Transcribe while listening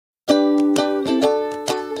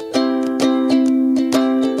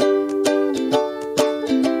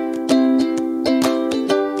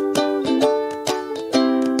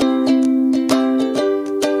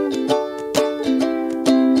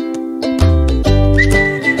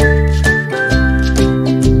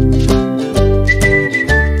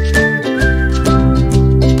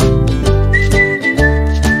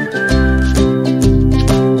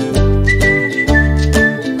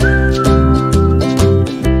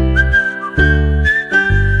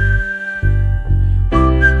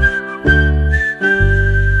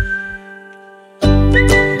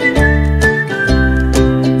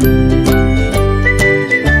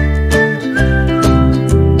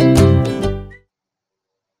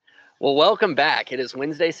Well, welcome back. It is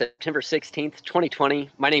Wednesday, September 16th, 2020.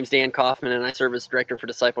 My name's Dan Kaufman, and I serve as Director for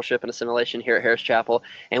Discipleship and Assimilation here at Harris Chapel.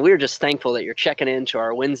 And we are just thankful that you're checking into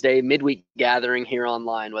our Wednesday midweek gathering here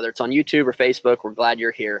online, whether it's on YouTube or Facebook. We're glad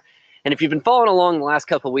you're here. And if you've been following along the last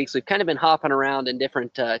couple of weeks, we've kind of been hopping around in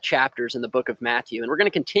different chapters in the book of Matthew. And we're going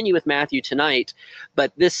to continue with Matthew tonight.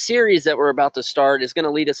 But this series that we're about to start is going to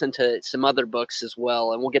lead us into some other books as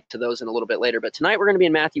well. And we'll get to those in a little bit later. But tonight we're going to be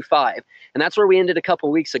in Matthew 5. And that's where we ended a couple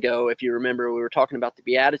of weeks ago. If you remember, we were talking about the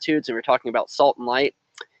Beatitudes and we were talking about salt and light.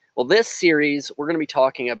 Well, this series, we're going to be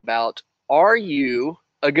talking about, are you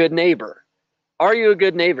a good neighbor? Are you a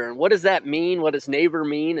good neighbor? And what does that mean? What does neighbor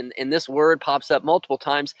mean? And this word pops up multiple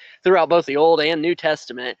times throughout both the Old and New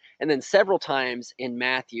Testament, and then several times in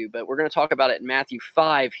Matthew. But we're going to talk about it in Matthew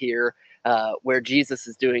 5 here, where Jesus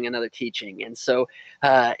is doing another teaching. And so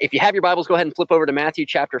if you have your Bibles, go ahead and flip over to Matthew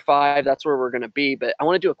chapter 5. That's where we're going to be. But I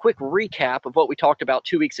want to do a quick recap of what we talked about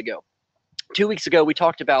 2 weeks ago. 2 weeks ago, we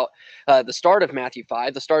talked about the start of Matthew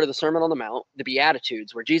 5, the start of the Sermon on the Mount, the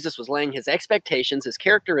Beatitudes, where Jesus was laying his expectations, his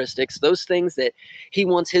characteristics, those things that he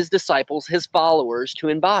wants his disciples, his followers to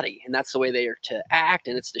embody. And that's the way they are to act,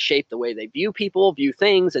 and it's to shape the way they view people, view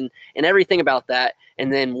things, and everything about that.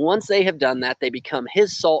 And then once they have done that, they become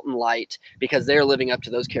his salt and light because they're living up to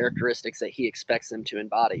those characteristics that he expects them to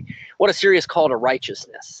embody. What a serious call to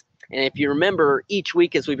righteousness. And if you remember, each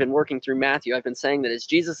week as we've been working through Matthew, I've been saying that as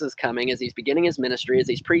Jesus is coming, as he's beginning his ministry, as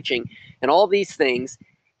he's preaching, and all these things,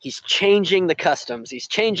 he's changing the customs, he's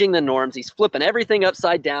changing the norms, he's flipping everything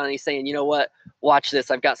upside down, and he's saying, you know what, watch this,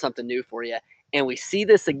 I've got something new for you. And we see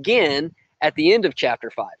this again at the end of chapter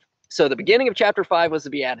 5. So the beginning of chapter 5 was the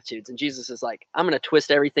Beatitudes, and Jesus is like, I'm going to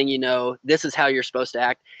twist everything you know, this is how you're supposed to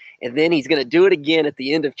act. And then he's going to do it again at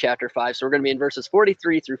the end of chapter 5. So we're going to be in verses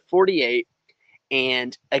 43 through 48.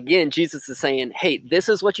 And again, Jesus is saying, hey, this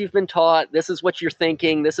is what you've been taught. This is what you're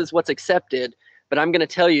thinking. This is what's accepted. But I'm going to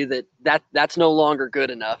tell you that's no longer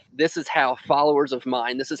good enough. This is how followers of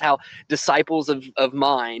mine, this is how disciples of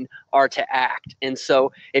mine are to act. And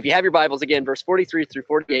so if you have your Bibles, again, verse 43 through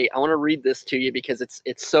 48, I want to read this to you because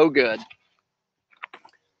it's so good.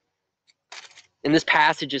 And this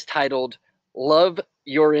passage is titled, Love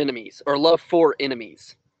Your Enemies, or Love for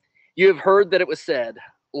Enemies. You have heard that it was said,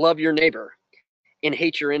 love your neighbor and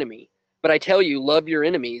hate your enemy. But I tell you, love your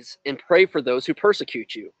enemies and pray for those who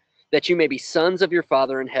persecute you, that you may be sons of your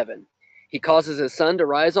Father in heaven. He causes his sun to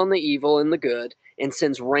rise on the evil and the good, and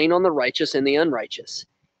sends rain on the righteous and the unrighteous.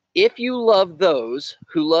 If you love those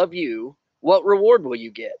who love you, what reward will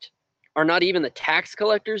you get? Are not even the tax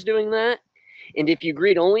collectors doing that? And if you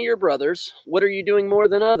greet only your brothers, what are you doing more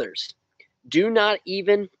than others? Do not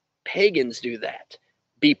even pagans do that?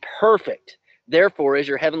 Be perfect, therefore, as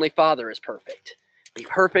your heavenly Father is perfect. Be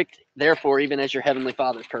perfect, therefore, even as your heavenly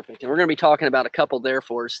Father is perfect. And we're going to be talking about a couple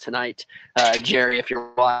therefores tonight, Jerry, if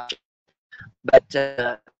you're watching. But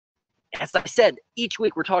as I said, each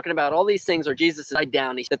week we're talking about all these things are Jesus' side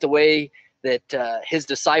down. He said the way that his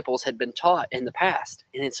disciples had been taught in the past.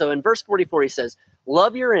 And so in verse 44, he says,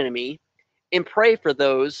 love your enemy and pray for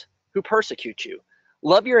those who persecute you.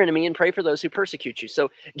 Love your enemy and pray for those who persecute you. So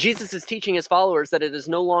Jesus is teaching his followers that it is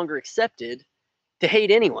no longer accepted to hate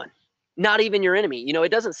anyone. Not even your enemy. You know,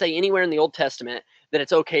 it doesn't say anywhere in the Old Testament that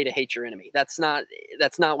it's okay to hate your enemy. That's not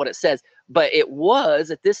what it says. But it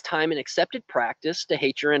was at this time an accepted practice to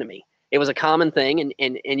hate your enemy. It was a common thing,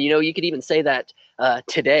 and you know, you could even say that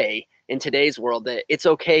today in today's world that it's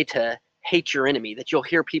okay to hate your enemy. That you'll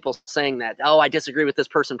hear people saying that, oh, I disagree with this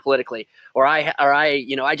person politically, or I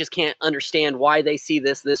you know, I just can't understand why they see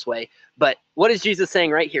this way. But what is Jesus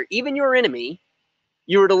saying right here? Even your enemy,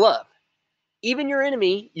 you are to love. Even your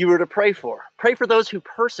enemy, you were to pray for. Pray for those who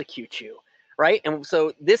persecute you, right? And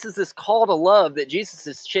so this is this call to love that Jesus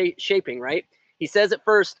is shaping, right? He says it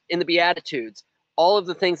first in the Beatitudes, all of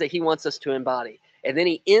the things that he wants us to embody. And then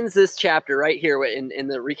he ends this chapter right here in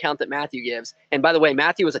the recount that Matthew gives. And by the way,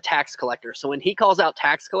 Matthew was a tax collector. So when he calls out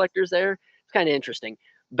tax collectors there, it's kind of interesting.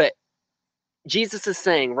 But Jesus is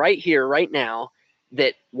saying right here, right now,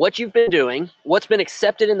 that what you've been doing, what's been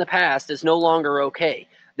accepted in the past is no longer okay.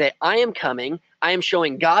 That I am coming, I am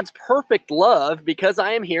showing God's perfect love because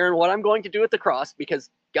I am here and what I'm going to do at the cross, because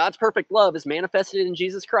God's perfect love is manifested in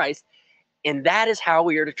Jesus Christ, and that is how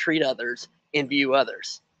we are to treat others and view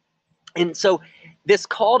others. And so this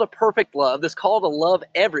call to perfect love, this call to love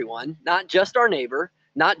everyone, not just our neighbor,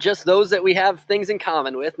 not just those that we have things in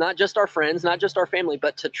common with, not just our friends, not just our family,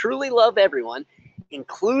 but to truly love everyone,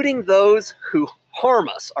 including those who harm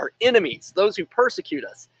us, our enemies, those who persecute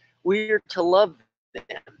us. We are to love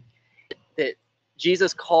them. That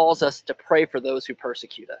Jesus calls us to pray for those who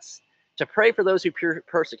persecute us, to pray for those who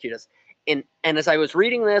persecute us. And as I was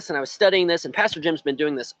reading this and I was studying this, and Pastor Jim's been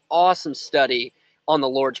doing this awesome study on the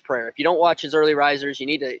Lord's Prayer. If you don't watch his early risers, you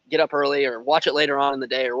need to get up early or watch it later on in the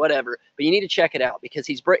day or whatever. But you need to check it out because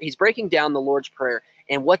he's breaking down the Lord's Prayer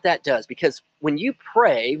and what that does. Because when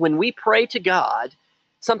we pray to God,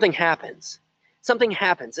 something happens. Something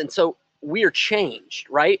happens. And so we are changed,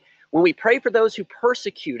 right? When we pray for those who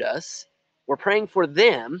persecute us, we're praying for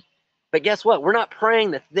them. But guess what? We're not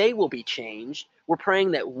praying that they will be changed. We're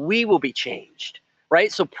praying that we will be changed,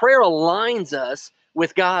 right? So prayer aligns us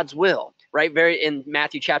with God's will, right? Very in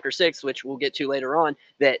Matthew chapter 6, which we'll get to later on,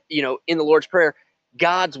 that, in the Lord's Prayer,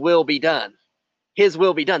 God's will be done. His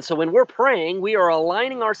will be done. So when we're praying, we are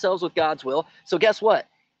aligning ourselves with God's will. So guess what?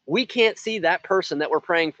 We can't see that person that we're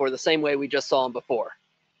praying for the same way we just saw him before.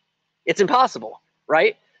 It's impossible,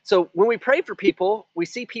 right? So when we pray for people, we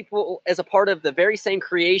see people as a part of the very same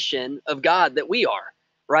creation of God that we are,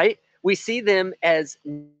 right? We see them as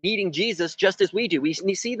needing Jesus just as we do. We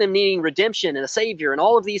see them needing redemption and a Savior and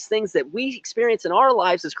all of these things that we experience in our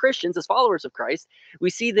lives as Christians, as followers of Christ. We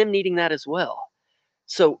see them needing that as well.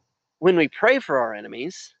 So when we pray for our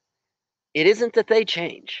enemies, it isn't that they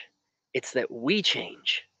change. It's that we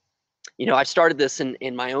change. I've started this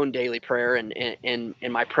in my own daily prayer and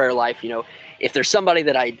in my prayer life. If there's somebody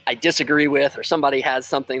that I disagree with or somebody has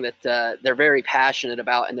something that they're very passionate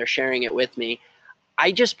about and they're sharing it with me,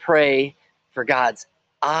 I just pray for God's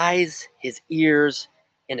eyes, his ears,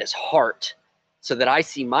 and his heart so that I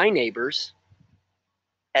see my neighbors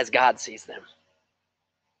as God sees them.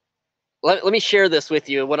 Let me share this with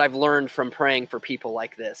you, what I've learned from praying for people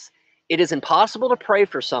like this. It is impossible to pray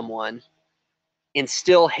for someone and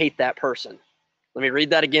still hate that person. Let me read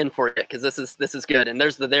that again for you because this is good. And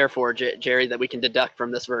there's the therefore, Jerry, that we can deduct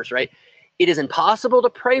from this verse, right? It is impossible to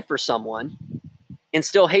pray for someone and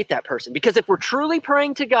still hate that person. Because if we're truly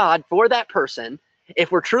praying to God for that person,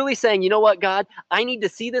 if we're truly saying, you know what, God, I need to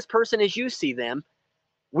see this person as you see them,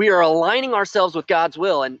 we are aligning ourselves with God's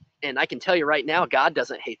will. And I can tell you right now, God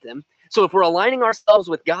doesn't hate them. So if we're aligning ourselves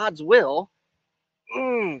with God's will,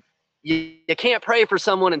 you can't pray for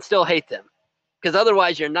someone and still hate them. Because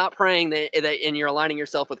otherwise you're not praying and you're aligning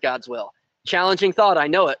yourself with God's will. Challenging thought, I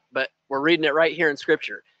know it, but we're reading it right here in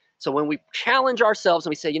Scripture. So when we challenge ourselves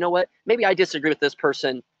and we say, you know what, maybe I disagree with this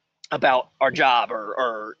person about our job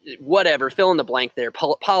or whatever, fill in the blank there,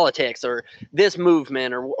 politics or this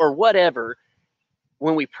movement or whatever.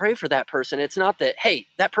 When we pray for that person, it's not that, hey,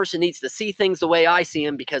 that person needs to see things the way I see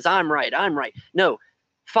them because I'm right. No,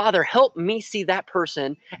 Father, help me see that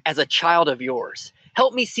person as a child of yours.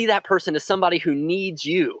 Help me see that person as somebody who needs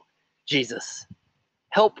you, Jesus.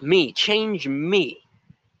 Help me, change me.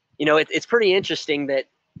 It's pretty interesting that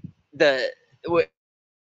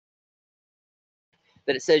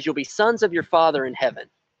it says you'll be sons of your Father in heaven.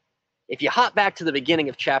 If you hop back to the beginning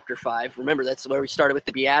of chapter 5, remember that's where we started with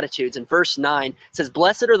the Beatitudes. In verse 9, it says,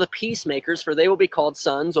 blessed are the peacemakers, for they will be called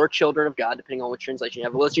sons or children of God, depending on which translation you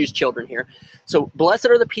have. But let's use children here. So blessed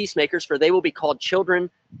are the peacemakers, for they will be called children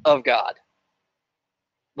of God.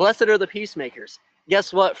 Blessed are the peacemakers.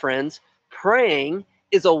 Guess what, friends? Praying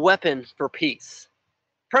is a weapon for peace.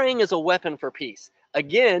 Praying is a weapon for peace.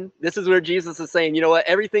 Again, this is where Jesus is saying, you know what,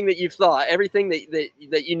 everything that you've thought, everything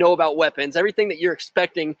that you know about weapons, everything that you're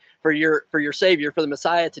expecting for your Savior, for the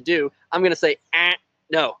Messiah to do, I'm going to say,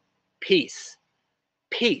 no, peace.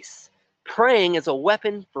 Peace. Praying is a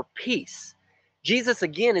weapon for peace. Jesus,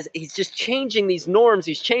 again, he's just changing these norms.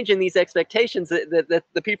 He's changing these expectations that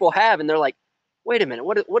the people have. And they're like, wait a minute,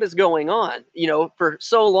 what is going on? For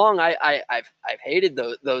so long, I've hated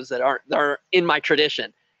those that aren't in my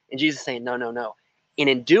tradition. And Jesus is saying, no. And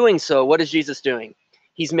in doing so, what is Jesus doing?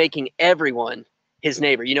 He's making everyone his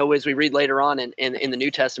neighbor. As we read later on in the New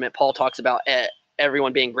Testament, Paul talks about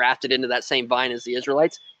everyone being grafted into that same vine as the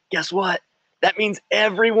Israelites. Guess what? That means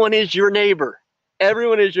everyone is your neighbor.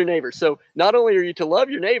 Everyone is your neighbor. So not only are you to love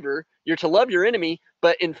your neighbor, you're to love your enemy,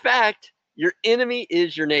 but in fact, your enemy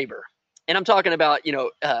is your neighbor. And I'm talking about,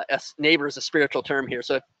 a neighbor is a spiritual term here.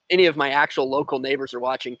 So if any of my actual local neighbors are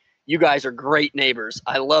watching, you guys are great neighbors.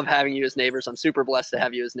 I love having you as neighbors. I'm super blessed to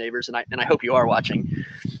have you as neighbors, and I hope you are watching.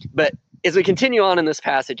 But as we continue on in this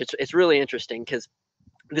passage, it's really interesting because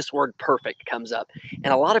this word perfect comes up.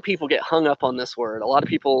 And a lot of people get hung up on this word. A lot of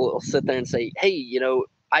people will sit there and say, hey,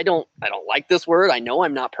 I don't like this word. I know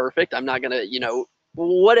I'm not perfect. I'm not going to,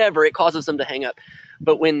 whatever. It causes them to hang up.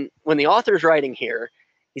 But when the author's writing here,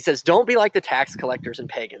 he says, don't be like the tax collectors and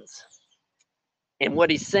pagans. And what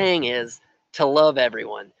he's saying is to love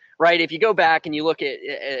everyone, right? If you go back and you look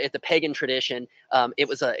at the pagan tradition, it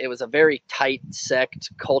was a very tight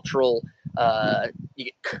sect cultural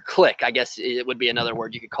clique, I guess it would be another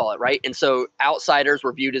word you could call it, right? And so outsiders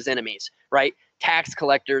were viewed as enemies, right? Tax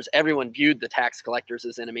collectors, everyone viewed the tax collectors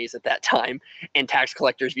as enemies at that time, and tax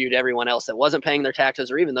collectors viewed everyone else that wasn't paying their taxes,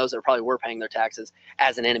 or even those that probably were paying their taxes,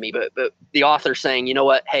 as an enemy. But the author's saying, you know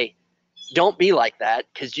what? Hey, don't be like that,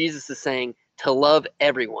 because Jesus is saying to love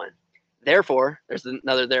everyone. Therefore, there's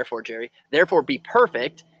another therefore, Jerry. Therefore, be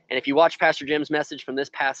perfect. And if you watch Pastor Jim's message from this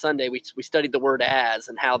past Sunday, we studied the word as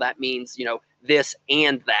and how that means, you know, this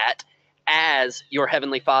and that, as your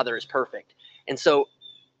heavenly Father is perfect. And so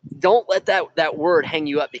don't let that word hang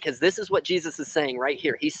you up, because this is what Jesus is saying right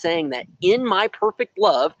here. He's saying that in my perfect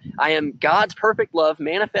love, I am God's perfect love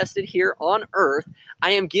manifested here on earth.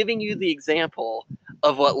 I am giving you the example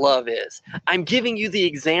of what love is. I'm giving you the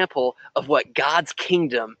example of what God's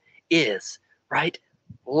kingdom is, right?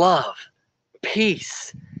 Love,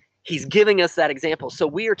 peace. He's giving us that example. So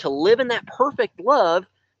we are to live in that perfect love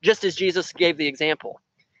just as Jesus gave the example.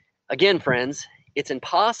 Again, friends, it's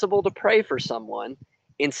impossible to pray for someone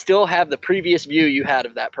and still have the previous view you had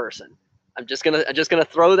of that person. I'm just gonna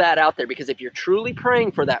throw that out there, because if you're truly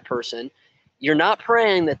praying for that person, you're not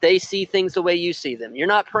praying that they see things the way you see them. You're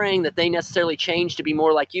not praying that they necessarily change to be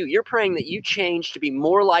more like you. You're praying that you change to be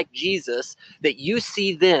more like Jesus, that you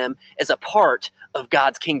see them as a part of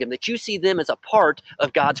God's kingdom, that you see them as a part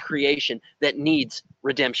of God's creation that needs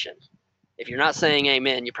redemption. If you're not saying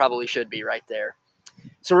amen, you probably should be right there.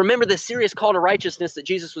 So remember the serious call to righteousness that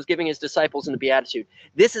Jesus was giving his disciples in the Beatitude.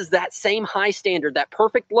 This is that same high standard, that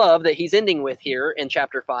perfect love that he's ending with here in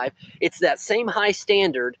chapter 5. It's that same high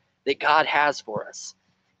standard that God has for us.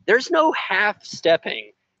 There's no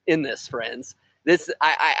half-stepping in this, friends.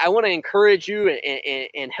 I want to encourage you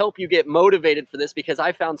and help you get motivated for this, because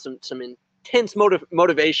I found some intense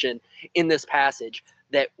motivation in this passage,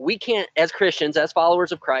 that we can't, as Christians, as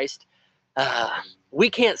followers of Christ,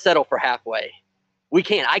 we can't settle for halfway. We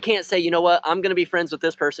can't. I can't say, you know what, I'm going to be friends with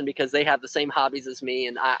this person because they have the same hobbies as me,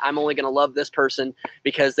 and I'm only going to love this person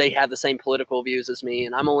because they have the same political views as me,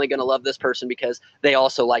 and I'm only going to love this person because they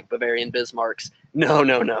also like Bavarian Bismarcks. No,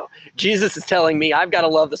 no, no. Jesus is telling me I've got to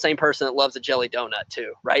love the same person that loves a jelly donut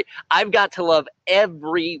too, right? I've got to love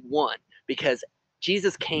everyone, because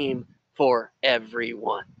Jesus came for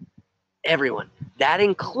everyone. Everyone. That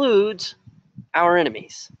includes our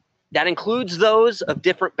enemies. That includes those of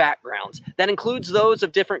different backgrounds. That includes those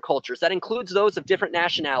of different cultures. That includes those of different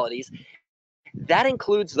nationalities. That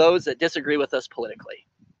includes those that disagree with us politically.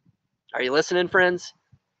 Are you listening, friends?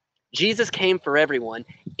 Jesus came for everyone,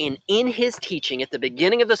 and in his teaching at the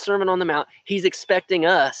beginning of the Sermon on the Mount, he's expecting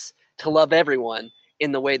us to love everyone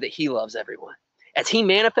in the way that he loves everyone. As he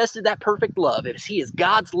manifested that perfect love, as he is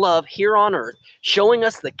God's love here on earth, showing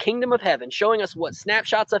us the kingdom of heaven, showing us what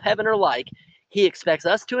snapshots of heaven are like, he expects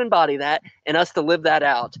us to embody that and us to live that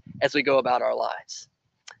out as we go about our lives.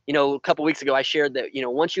 You know, a couple weeks ago, I shared that, you know,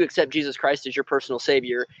 once you accept Jesus Christ as your personal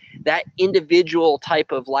Savior, that individual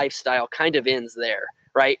type of lifestyle kind of ends there,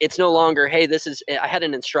 right? It's no longer, hey, this is, I had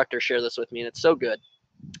an instructor share this with me, and it's so good.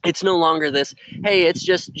 It's no longer this, hey, it's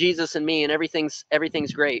just Jesus and me and everything's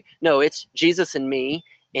great. No, it's Jesus and me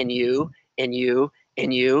and you and you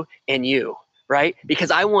and you and you. Right?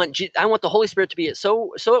 Because I want the Holy Spirit to be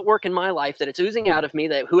so at work in my life that it's oozing out of me,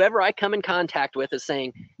 that whoever I come in contact with is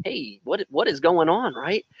saying, hey, what is going on,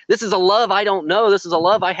 right? This is a love I don't know. This is a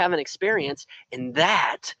love I haven't experienced. And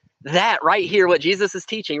that right here, what Jesus is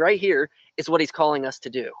teaching right here, is what he's calling us to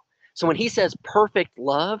do. So when he says perfect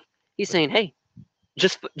love, he's saying, hey,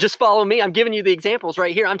 just follow me. I'm giving you the examples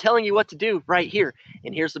right here. I'm telling you what to do right here.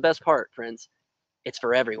 And here's the best part, friends. It's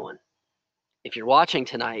for everyone. If you're watching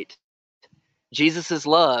tonight, Jesus'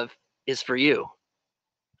 love is for you.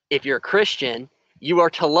 If you're a Christian, you are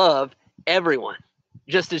to love everyone,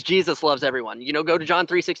 just as Jesus loves everyone. You know, go to John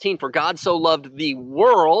 3:16. For God so loved the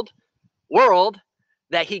world,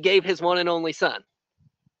 that he gave his one and only son.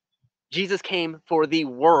 Jesus came for the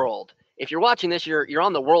world. If you're watching this, you're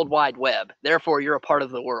on the World Wide Web. Therefore, you're a part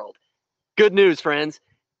of the world. Good news, friends.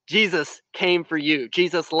 Jesus came for you.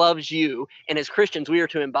 Jesus loves you. And as Christians, we are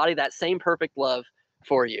to embody that same perfect love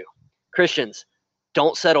for you. Christians,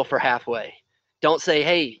 don't settle for halfway. Don't say,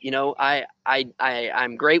 hey, you know,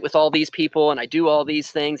 I'm great with all these people and I do all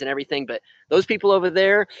these things and everything, but those people over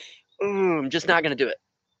there, I'm just not going to do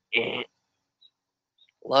it.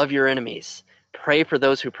 Love your enemies. Pray for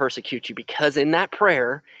those who persecute you, because in that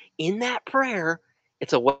prayer,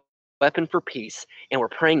 it's a weapon for peace. And we're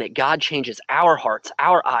praying that God changes our hearts,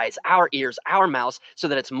 our eyes, our ears, our mouths, so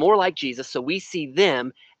that it's more like Jesus, so we see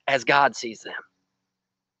them as God sees them.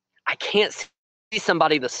 I can't see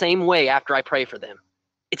somebody the same way after I pray for them.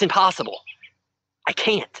 It's impossible. I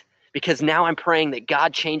can't, because now I'm praying that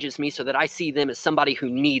God changes me so that I see them as somebody who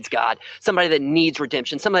needs God, somebody that needs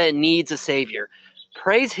redemption, somebody that needs a Savior.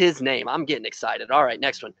 Praise his name. I'm getting excited. All right,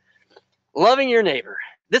 next one. Loving your neighbor.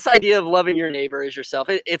 This idea of loving your neighbor as yourself,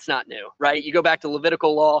 it's not new, right? You go back to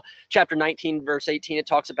Levitical law, chapter 19, verse 18, it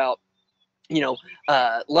talks about,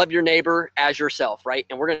 love your neighbor as yourself, right?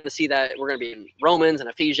 And we're going to see that. We're going to be in Romans and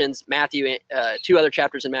Ephesians, Matthew, 2 other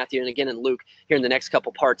chapters in Matthew, and again in Luke here in the next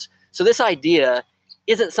couple parts. So this idea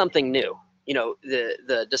isn't something new.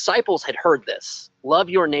 The disciples had heard this, love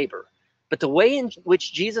your neighbor. But the way in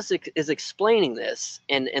which Jesus is explaining this,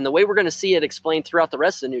 and the way we're going to see it explained throughout the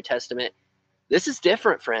rest of the New Testament, this is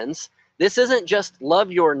different, friends. This isn't just love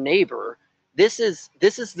your neighbor. This is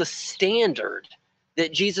the standard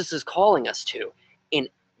that Jesus is calling us to. And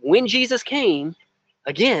when Jesus came,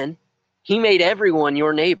 again, he made everyone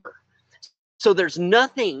your neighbor. So there's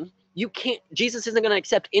nothing Jesus isn't going to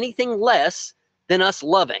accept anything less than us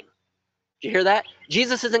loving. Did you hear that?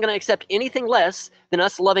 Jesus isn't going to accept anything less than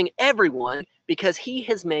us loving everyone, because he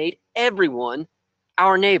has made everyone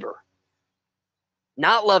our neighbor.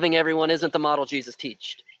 Not loving everyone isn't the model Jesus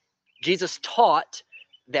taught. Jesus taught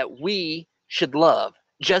that we should love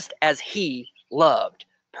just as he loved.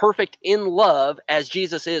 Perfect in love as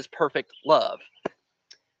Jesus is perfect love.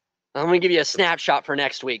 I'm going to give you a snapshot for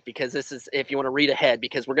next week, because this is, if you want to read ahead,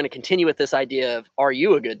 because we're going to continue with this idea of, are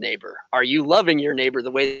you a good neighbor? Are you loving your neighbor the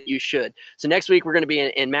way that you should? So next week we're going to be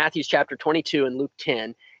in Matthew chapter 22 and Luke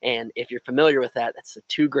 10. And if you're familiar with that, that's the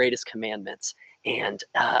two greatest commandments. And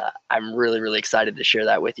I'm really, really excited to share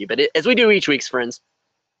that with you. But as we do each week, friends,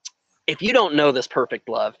 if you don't know this perfect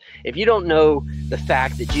love, if you don't know the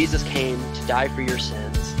fact that Jesus came to die for your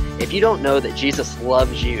sins, if you don't know that Jesus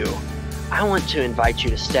loves you, I want to invite you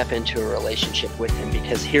to step into a relationship with him,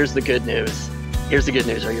 because here's the good news. Here's the good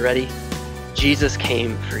news. Are you ready? Jesus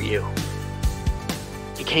came for you.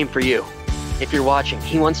 He came for you. If you're watching,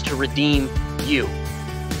 he wants to redeem you.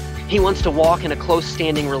 He wants to walk in a close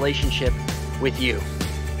standing relationship with you.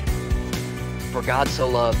 For God so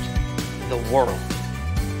loved the world.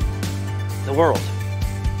 The world.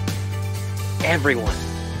 Everyone.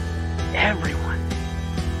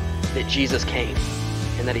 That Jesus came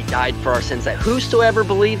and that he died for our sins, that whosoever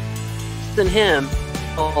believes in him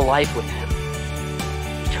will have life with him.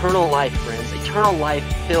 Eternal life, friends. Eternal life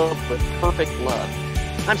filled with perfect love.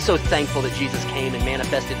 I'm so thankful that Jesus came and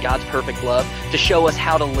manifested God's perfect love to show us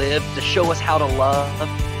how to live, to show us how to love.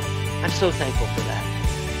 I'm so thankful for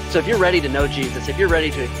that. So if you're ready to know Jesus, if you're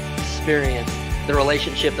ready to experience the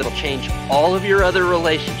relationship that'll change all of your other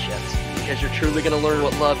relationships, because you're truly going to learn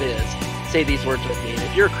what love is, say these words with me. And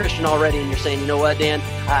if you're a Christian already and you're saying, you know what, Dan,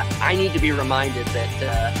 I need to be reminded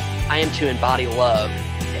that I am to embody love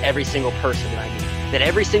to every single person that I meet, that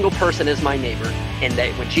every single person is my neighbor, and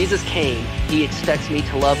that when Jesus came, he expects me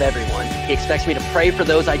to love everyone. He expects me to pray for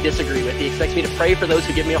those I disagree with. He expects me to pray for those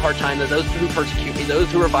who give me a hard time, those who persecute me, those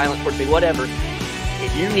who are violent towards me, whatever.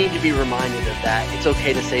 If you need to be reminded of that, it's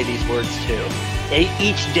okay to say these words too.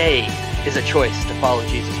 Each day is a choice to follow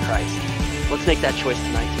Jesus Christ. Let's make that choice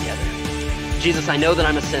tonight together. Jesus, I know that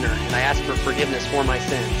I'm a sinner, and I ask for forgiveness for my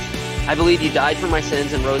sins. I believe you died for my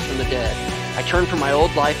sins and rose from the dead. I turn from my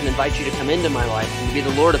old life and invite you to come into my life and to be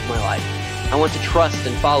the Lord of my life. I want to trust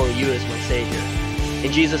and follow you as my Savior.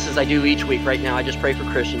 And Jesus, as I do each week right now, I just pray for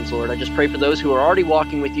Christians, Lord. I just pray for those who are already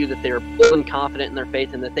walking with you, that they are bold and confident in their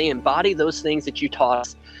faith, and that they embody those things that you taught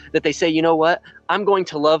us, that they say, you know what, I'm going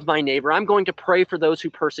to love my neighbor. I'm going to pray for those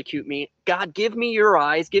who persecute me. God, give me your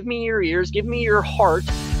eyes, give me your ears, give me your heart,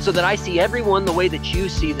 so that I see everyone the way that you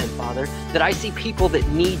see them, Father, that I see people that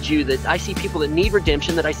need you, that I see people that need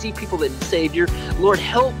redemption, that I see people that need Savior. Lord,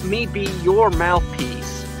 help me be your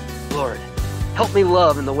mouthpiece. Lord, help me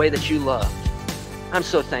love in the way that you love. I'm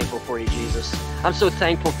so thankful for you, Jesus. I'm so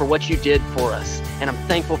thankful for what you did for us. And I'm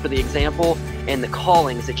thankful for the example and the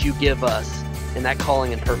callings that you give us, and that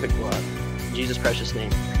calling in perfect love. In Jesus' precious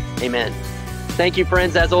name, amen. Thank you,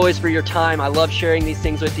 friends, as always, for your time. I love sharing these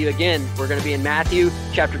things with you. Again, we're going to be in Matthew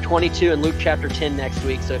chapter 22 and Luke chapter 10 next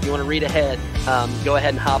week. So if you want to read ahead, go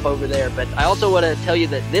ahead and hop over there. But I also want to tell you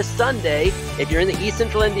that this Sunday, if you're in the East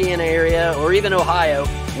Central Indiana area or even Ohio,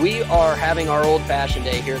 we are having our Old Fashioned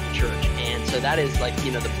Day here at the church. And so that is like,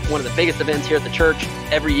 one of the biggest events here at the church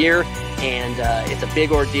every year. And it's a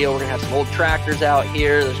big ordeal. We're going to have some old tractors out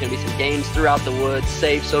here. There's going to be some games throughout the woods,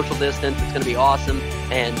 safe, social distance. It's going to be awesome.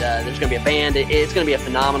 And there's going to be a band. It's going to be a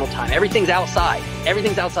phenomenal time. Everything's outside.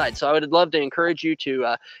 Everything's outside. So I would love to encourage you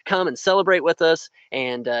to come and celebrate with us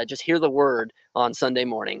and just hear the word on Sunday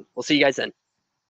morning. We'll see you guys then.